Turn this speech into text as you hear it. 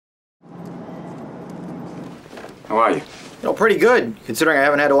How are you? You know, pretty good, considering I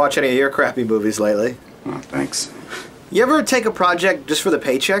haven't had to watch any of your crappy movies lately. Oh, thanks. You ever take a project just for the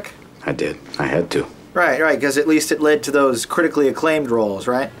paycheck? I did. I had to. Right, because at least it led to those critically acclaimed roles,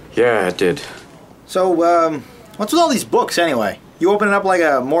 right? Yeah, it did. So, what's with all these books, anyway? You opening up like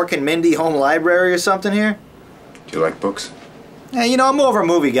a Mork and Mindy home library or something here? Do you like books? Yeah, you know, I'm more of a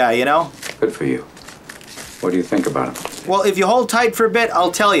movie guy, you know? Good for you. What do you think about them? Well, if you hold tight for a bit,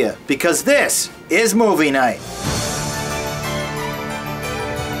 I'll tell you, because this is movie night.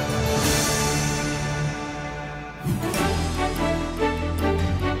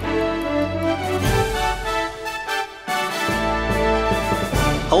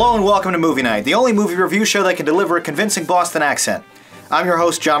 Hello and welcome to Movie Night, the only movie review show that can deliver a convincing Boston accent. I'm your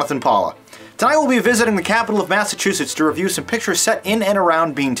host, Jonathan Paula. Tonight we'll be visiting the capital of Massachusetts to review some pictures set in and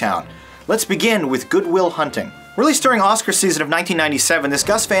around Beantown. Let's begin with Good Will Hunting. Released during Oscar season of 1997, this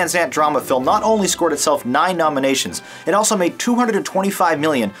Gus Van Sant drama film not only scored itself 9 nominations, it also made $225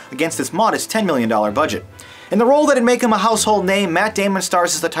 million against its modest $10 million budget. In the role that'd make him a household name, Matt Damon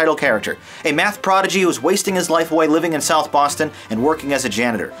stars as the title character, a math prodigy who's wasting his life away living in South Boston and working as a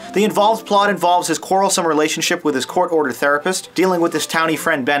janitor. The involved plot involves his quarrelsome relationship with his court-ordered therapist, dealing with his townie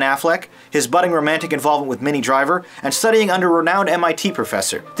friend Ben Affleck, his budding romantic involvement with Minnie Driver, and studying under a renowned MIT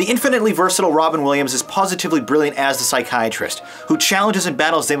professor. The infinitely versatile Robin Williams is positively brilliant as the psychiatrist, who challenges and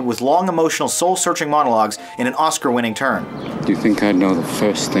battles Damon with long, emotional, soul-searching monologues in an Oscar-winning turn. Do you think I'd know the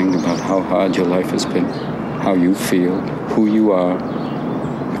first thing about how hard your life has been? How you feel, who you are,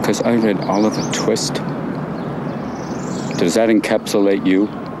 because I read Oliver Twist. Does that encapsulate you?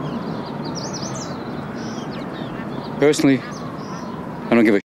 Personally, I don't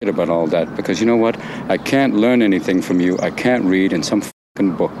give a shit about all that, because you know what? I can't learn anything from you. I can't read in some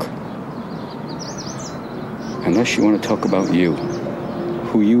fucking book. Unless you want to talk about you,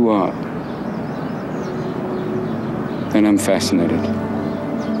 who you are, then I'm fascinated.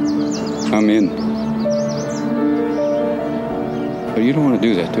 I'm in. But you don't want to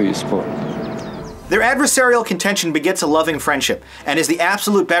do that, do you, sport? Their adversarial contention begets a loving friendship, and is the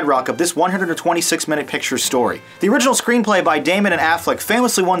absolute bedrock of this 126-minute picture story. The original screenplay by Damon and Affleck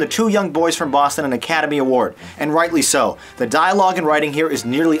famously won the Two Young Boys from Boston an Academy Award, and rightly so. The dialogue and writing here is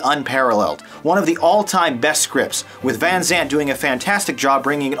nearly unparalleled, one of the all-time best scripts, with Van Sant doing a fantastic job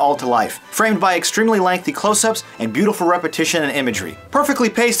bringing it all to life, framed by extremely lengthy close-ups and beautiful repetition and imagery. Perfectly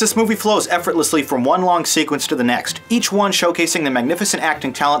paced, this movie flows effortlessly from one long sequence to the next, each one showcasing the magnificent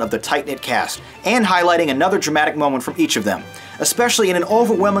acting talent of the tight-knit cast, and highlighting another dramatic moment from each of them, especially in an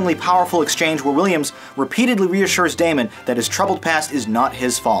overwhelmingly powerful exchange where Williams repeatedly reassures Damon that his troubled past is not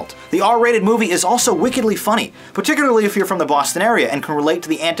his fault. The R-rated movie is also wickedly funny, particularly if you're from the Boston area and can relate to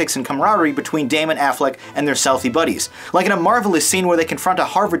the antics and camaraderie between Damon, Affleck, and their Southie buddies, like in a marvelous scene where they confront a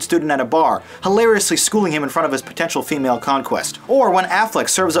Harvard student at a bar, hilariously schooling him in front of his potential female conquest, or when Affleck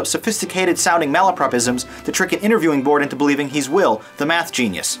serves up sophisticated-sounding malapropisms to trick an interviewing board into believing he's Will, the math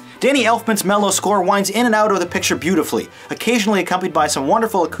genius. Danny Elfman's mellow score winds in and out of the picture beautifully, occasionally accompanied by some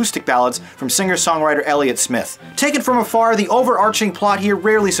wonderful acoustic ballads from singer-songwriter Elliott Smith. Taken from afar, the overarching plot here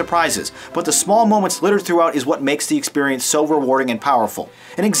rarely surprises, but the small moments littered throughout is what makes the experience so rewarding and powerful.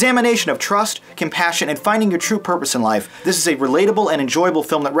 An examination of trust, compassion, and finding your true purpose in life, this is a relatable and enjoyable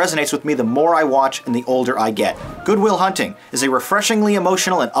film that resonates with me the more I watch and the older I get. Good Will Hunting is a refreshingly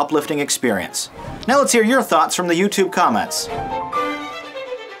emotional and uplifting experience. Now let's hear your thoughts from the YouTube comments.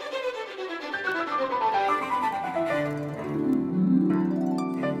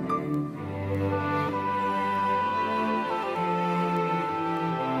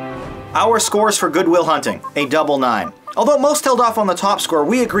 Our scores for Good Will Hunting, a double 9. Although most held off on the top score,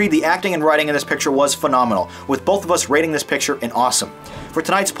 we agreed the acting and writing in this picture was phenomenal, with both of us rating this picture an awesome. For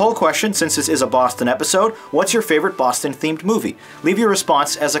tonight's poll question, since this is a Boston episode, what's your favorite Boston-themed movie? Leave your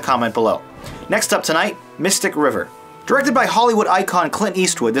response as a comment below. Next up tonight, Mystic River. Directed by Hollywood icon Clint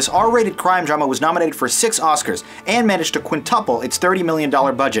Eastwood, this R-rated crime drama was nominated for 6 Oscars and managed to quintuple its $30 million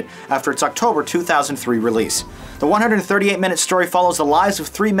budget after its October 2003 release. The 138-minute story follows the lives of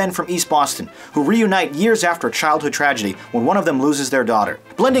 3 men from East Boston who reunite years after a childhood tragedy when one of them loses their daughter.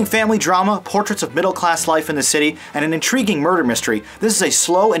 Blending family drama, portraits of middle-class life in the city, and an intriguing murder mystery, this is a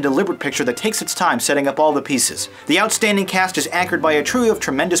slow and deliberate picture that takes its time setting up all the pieces. The outstanding cast is anchored by a trio of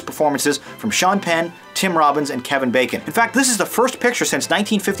tremendous performances from Sean Penn, Tim Robbins, and Kevin Bacon. In fact, this is the first picture since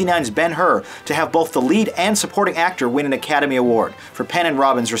 1959's Ben-Hur to have both the lead and supporting actor win an Academy Award, for Penn and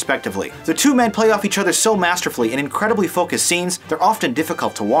Robbins respectively. The two men play off each other so masterfully in incredibly focused scenes, they're often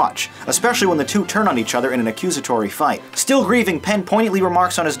difficult to watch, especially when the two turn on each other in an accusatory fight. Still grieving, Penn poignantly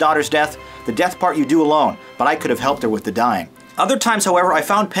remarks on his daughter's death, "The death part you do alone, but I could have helped her with the dying." Other times, however, I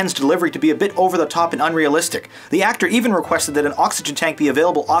found Penn's delivery to be a bit over the top and unrealistic. The actor even requested that an oxygen tank be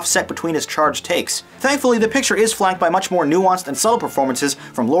available offset between his charged takes. Thankfully, the picture is flanked by much more nuanced and subtle performances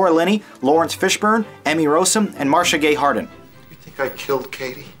from Laura Linney, Lawrence Fishburne, Emmy Rossum, and Marcia Gay Harden. You think I killed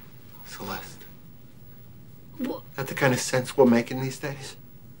Katie? Celeste? That the kind of sense we're making these days?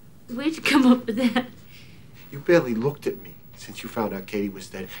 Where'd you come up with that? You barely looked at me since you found out Katie was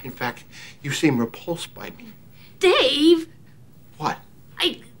dead. In fact, you seem repulsed by me. Dave! What?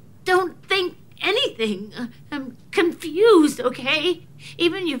 I don't think anything. I'm confused, okay?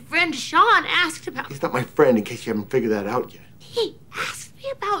 Even your friend Sean asked about... He's not my friend, in case you haven't figured that out yet. He asked me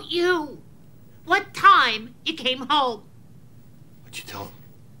about you. What time you came home. What'd you tell him?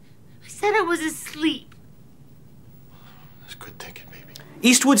 I said I was asleep. That's good thinking, baby.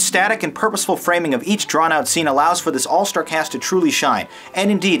 Eastwood's static and purposeful framing of each drawn-out scene allows for this all-star cast to truly shine,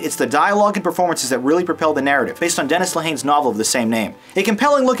 and indeed, it's the dialogue and performances that really propel the narrative, based on Dennis Lehane's novel of the same name. A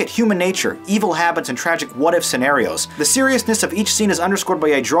compelling look at human nature, evil habits, and tragic what-if scenarios. The seriousness of each scene is underscored by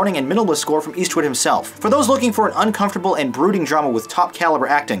a droning and minimalist score from Eastwood himself. For those looking for an uncomfortable and brooding drama with top-caliber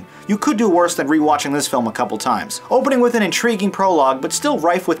acting, you could do worse than rewatching this film a couple times. Opening with an intriguing prologue, but still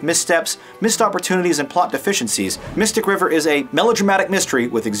rife with missteps, missed opportunities, and plot deficiencies, Mystic River is a melodramatic mystery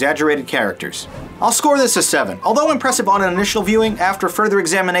with exaggerated characters. I'll score this a 7. Although impressive on an initial viewing, after further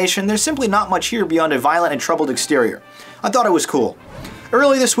examination, there's simply not much here beyond a violent and troubled exterior. I thought it was cool.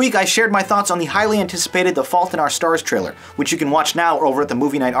 Early this week, I shared my thoughts on the highly anticipated The Fault in Our Stars trailer, which you can watch now over at the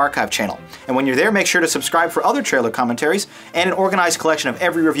Movie Night Archive channel. And when you're there, make sure to subscribe for other trailer commentaries and an organized collection of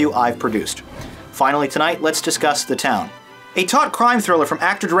every review I've produced. Finally tonight, let's discuss The Town. A taut crime thriller from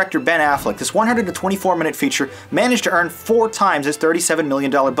actor-director Ben Affleck, this 124-minute feature managed to earn 4 times its $37 million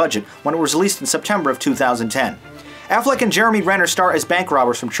budget when it was released in September of 2010. Affleck and Jeremy Renner star as bank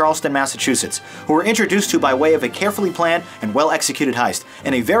robbers from Charleston, Massachusetts, who were introduced to by way of a carefully planned and well-executed heist,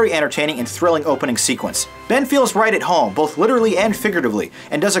 in a very entertaining and thrilling opening sequence. Ben feels right at home, both literally and figuratively,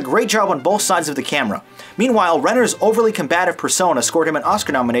 and does a great job on both sides of the camera. Meanwhile, Renner's overly combative persona scored him an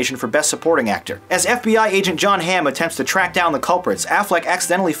Oscar nomination for Best Supporting Actor. As FBI agent John Hamm attempts to track down the culprits, Affleck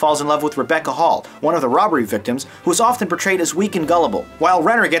accidentally falls in love with Rebecca Hall, one of the robbery victims, who is often portrayed as weak and gullible, while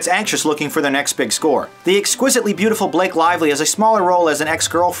Renner gets anxious looking for their next big score. The exquisitely beautiful Blake Lively has a smaller role as an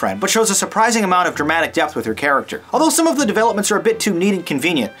ex-girlfriend, but shows a surprising amount of dramatic depth with her character. Although some of the developments are a bit too neat and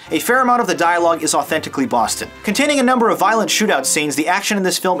convenient, a fair amount of the dialogue is authentically Boston. Containing a number of violent shootout scenes, the action in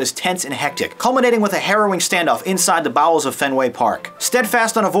this film is tense and hectic, culminating with a harrowing standoff inside the bowels of Fenway Park.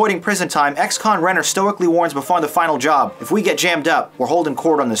 Steadfast on avoiding prison time, ex-con Renner stoically warns before the final job, if we get jammed up, we're holding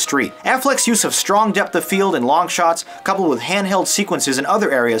court on the street. Affleck's use of strong depth of field and long shots, coupled with handheld sequences in other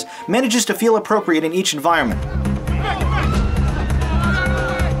areas, manages to feel appropriate in each environment.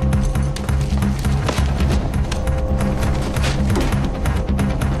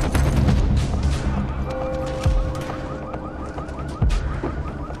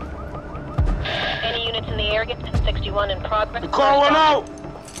 Any units in the area? 61 in progress. Calling out!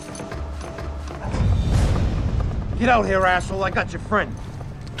 Get out here, asshole. I got your friend.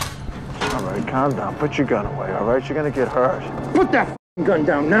 All right, calm down. Put your gun away, all right? You're gonna get hurt. Put that gun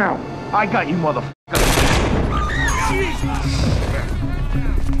down now. I got you, motherfucker.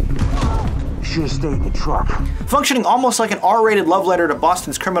 Should have stayed in the truck. Functioning almost like an R-rated love letter to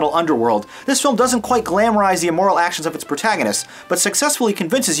Boston's criminal underworld, this film doesn't quite glamorize the immoral actions of its protagonists, but successfully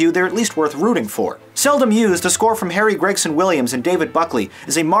convinces you they're at least worth rooting for. Seldom used, the score from Harry Gregson Williams and David Buckley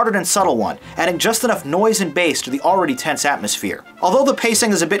is a modern and subtle one, adding just enough noise and bass to the already tense atmosphere. Although the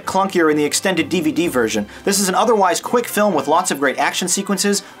pacing is a bit clunkier in the extended DVD version, this is an otherwise quick film with lots of great action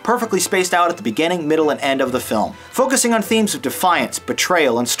sequences, perfectly spaced out at the beginning, middle, and end of the film. Focusing on themes of defiance,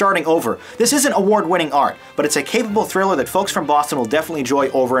 betrayal, and starting over, this isn't award-winning art, but it's a capable thriller that folks from Boston will definitely enjoy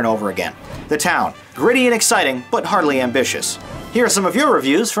over and over again. The Town. Gritty and exciting, but hardly ambitious. Here are some of your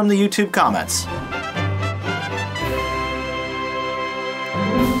reviews from the YouTube comments.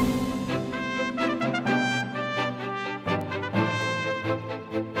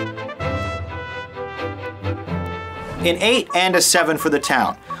 An 8 and a 7 for The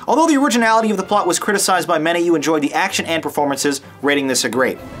Town. Although the originality of the plot was criticized by many, you enjoyed the action and performances, rating this a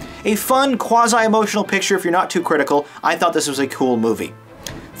great. A fun, quasi-emotional picture if you're not too critical. I thought this was a cool movie.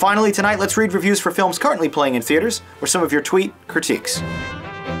 Finally, tonight let's read reviews for films currently playing in theaters, or some of your tweet critiques.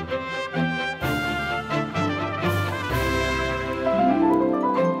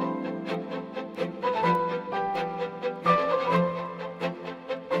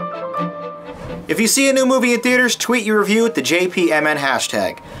 If you see a new movie in theaters, tweet your review at the JPMN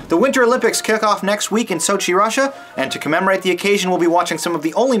hashtag. The Winter Olympics kick off next week in Sochi, Russia, and to commemorate the occasion we'll be watching some of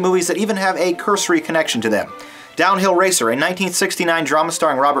the only movies that even have a cursory connection to them. Downhill Racer, a 1969 drama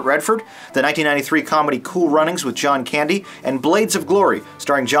starring Robert Redford, the 1993 comedy Cool Runnings with John Candy, and Blades of Glory,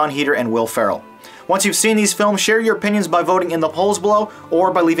 starring John Heder and Will Ferrell. Once you've seen these films, share your opinions by voting in the polls below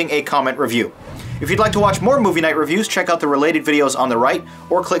or by leaving a comment review. If you'd like to watch more movie night reviews, check out the related videos on the right,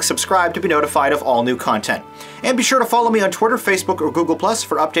 or click subscribe to be notified of all new content. And be sure to follow me on Twitter, Facebook, or Google Plus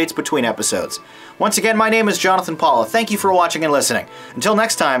for updates between episodes. Once again, my name is Jonathan Paula. Thank you for watching and listening. Until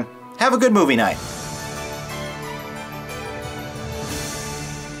next time, have a good movie night.